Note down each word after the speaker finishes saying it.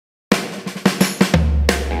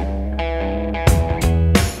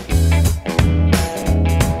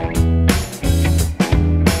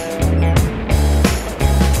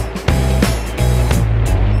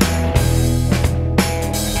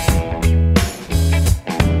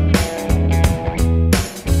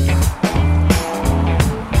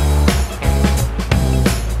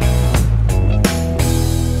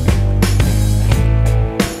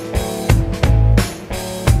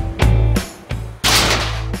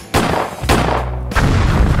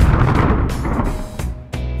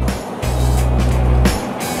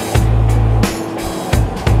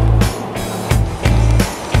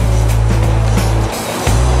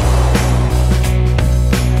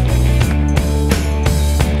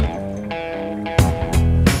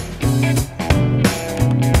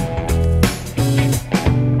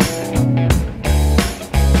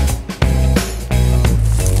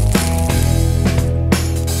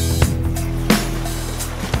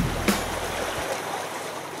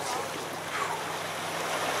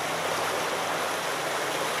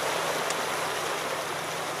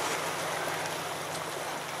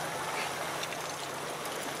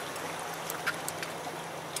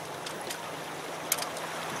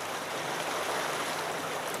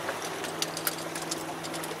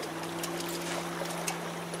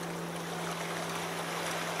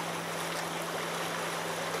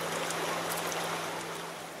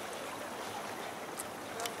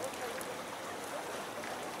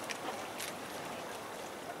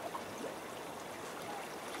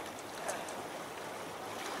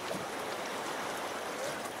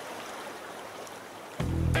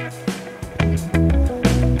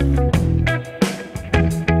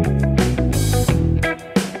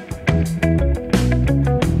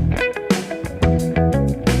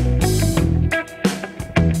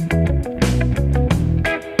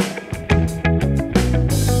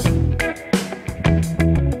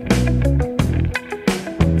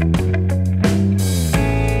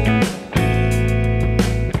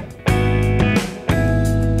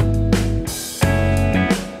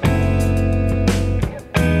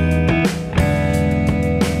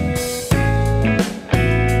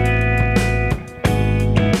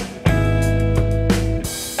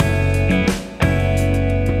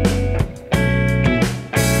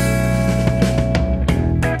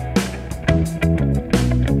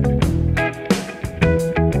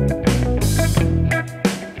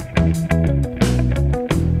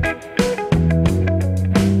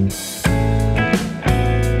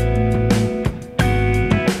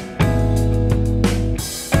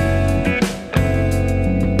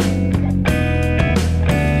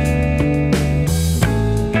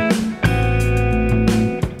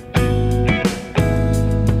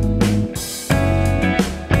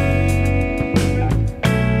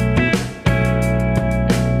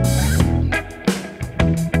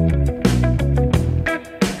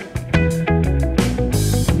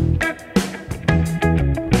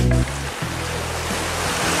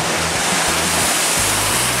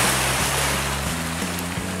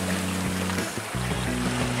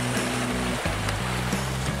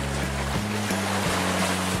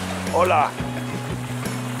Hola.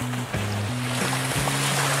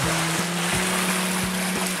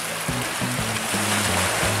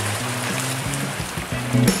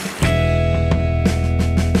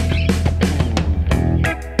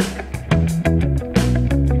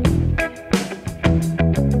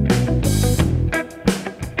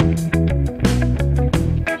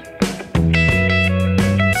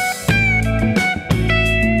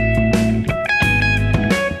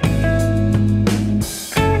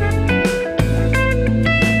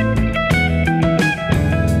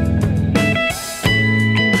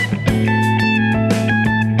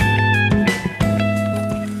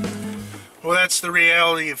 That's the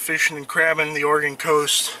reality of fishing and crabbing the Oregon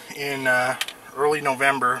coast in early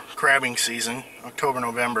November, crabbing season, October,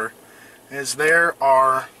 November, is there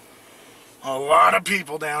are a lot of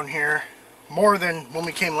people down here, more than when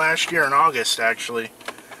we came last year in August actually,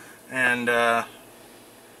 and no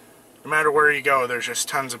matter where you go there's just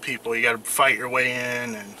tons of people. You got to fight your way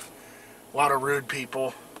in, and a lot of rude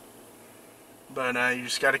people, but you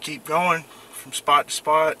just got to keep going from spot to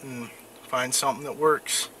spot and find something that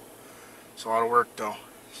works. It's a lot of work though,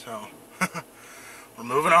 so we're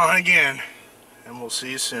moving on again, and we'll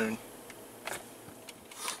see you soon.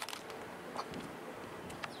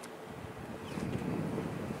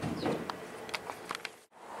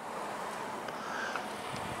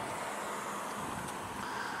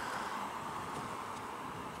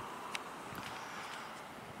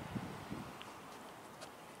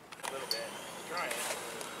 A little bit. Try it.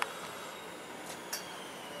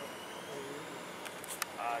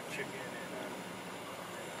 Chicken and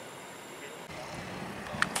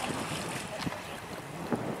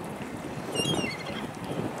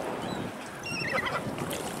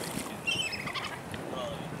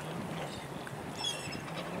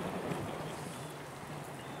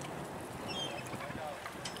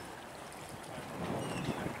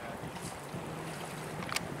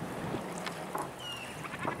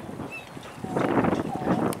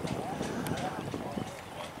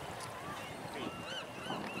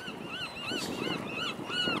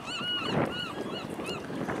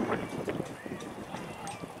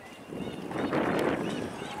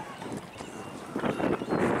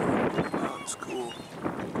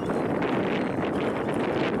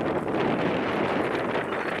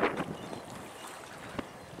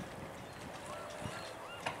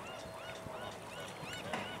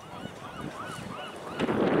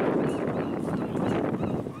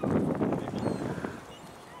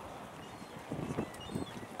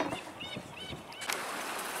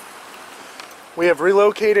we have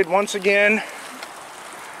relocated once again,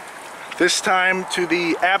 this time to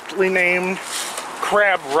the aptly named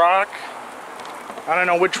Crab Rock. I don't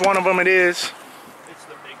know which one of them it is. It's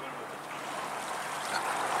the big one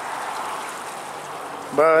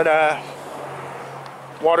with the...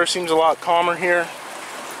 But water seems a lot calmer here.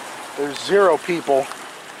 There's zero people.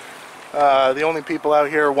 The only people out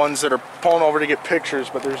here are ones that are pulling over to get pictures,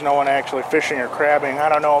 but there's no one actually fishing or crabbing. I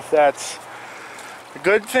don't know if that's a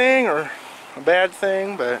good thing or a bad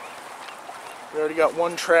thing, but we already got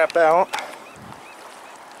one trap out.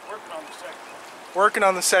 Working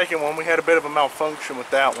on the second one. We had a bit of a malfunction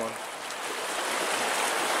with that one.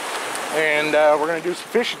 And we're going to do some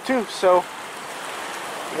fishing too, so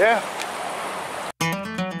yeah.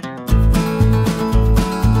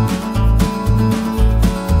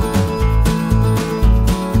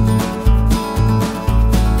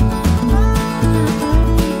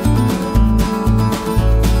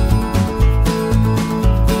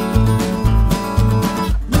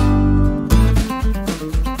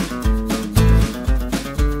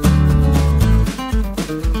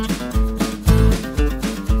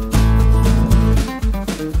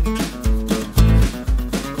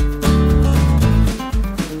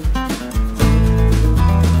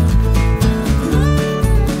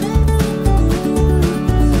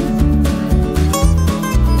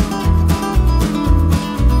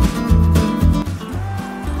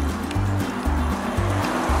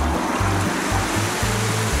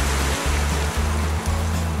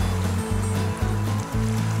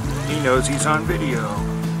 He knows he's on video.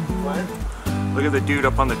 What? Look at the dude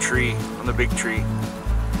up on the tree, on the big tree.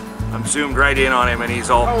 I'm zoomed right in on him and he's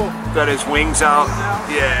all got his wings out.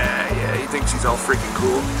 Yeah, he thinks he's all freaking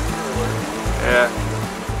cool. Yeah.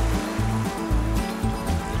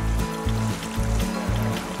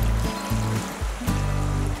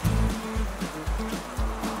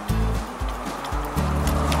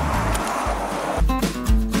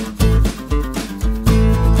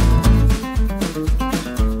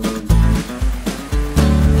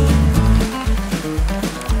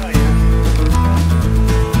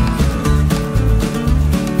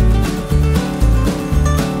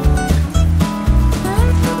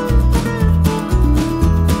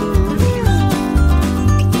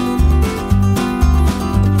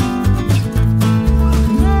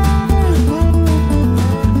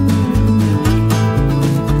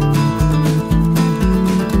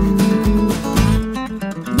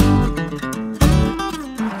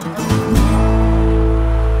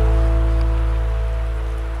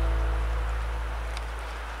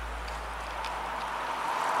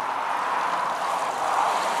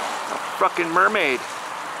 fucking mermaid.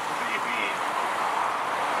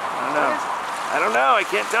 I don't know. I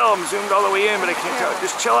can't tell. I'm zoomed all the way in, but I can't tell.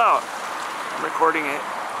 Just chill out. I'm recording it.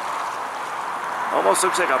 Almost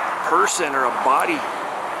looks like a person or a body.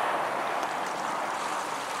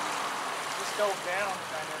 Just go down,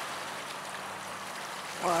 kind of.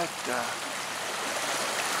 What the?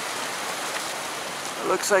 It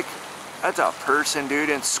looks like that's a person,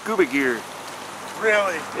 dude, in scuba gear.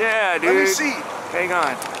 Really? Yeah, dude. Let me see. Hang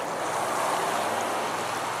on.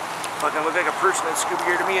 Fucking look like a person in scuba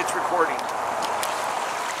gear to me. It's recording.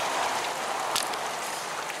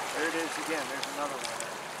 There it is again. There's another one.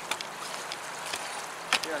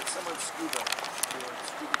 Yeah, it's someone's scuba.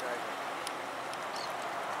 Scuba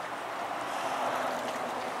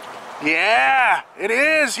diving. Yeah, it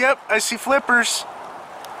is. Yep, I see flippers.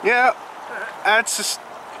 Yep, that's just,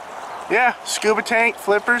 yeah, scuba tank,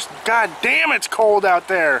 flippers. God damn, it's cold out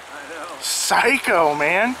there. I know. Psycho,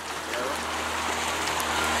 man.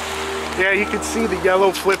 Yeah, you can see the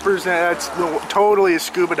yellow flippers, and that's totally a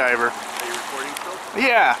scuba diver. Are you recording still?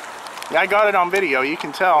 Yeah, I got it on video, you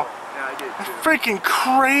can tell. Yeah, I did too. Freaking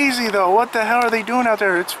crazy though, what the hell are they doing out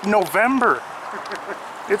there? It's November.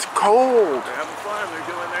 It's cold. They're having fun, they're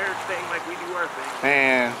doing their thing like we do our thing.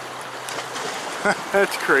 Man,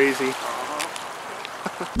 that's crazy.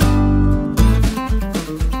 Uh-huh.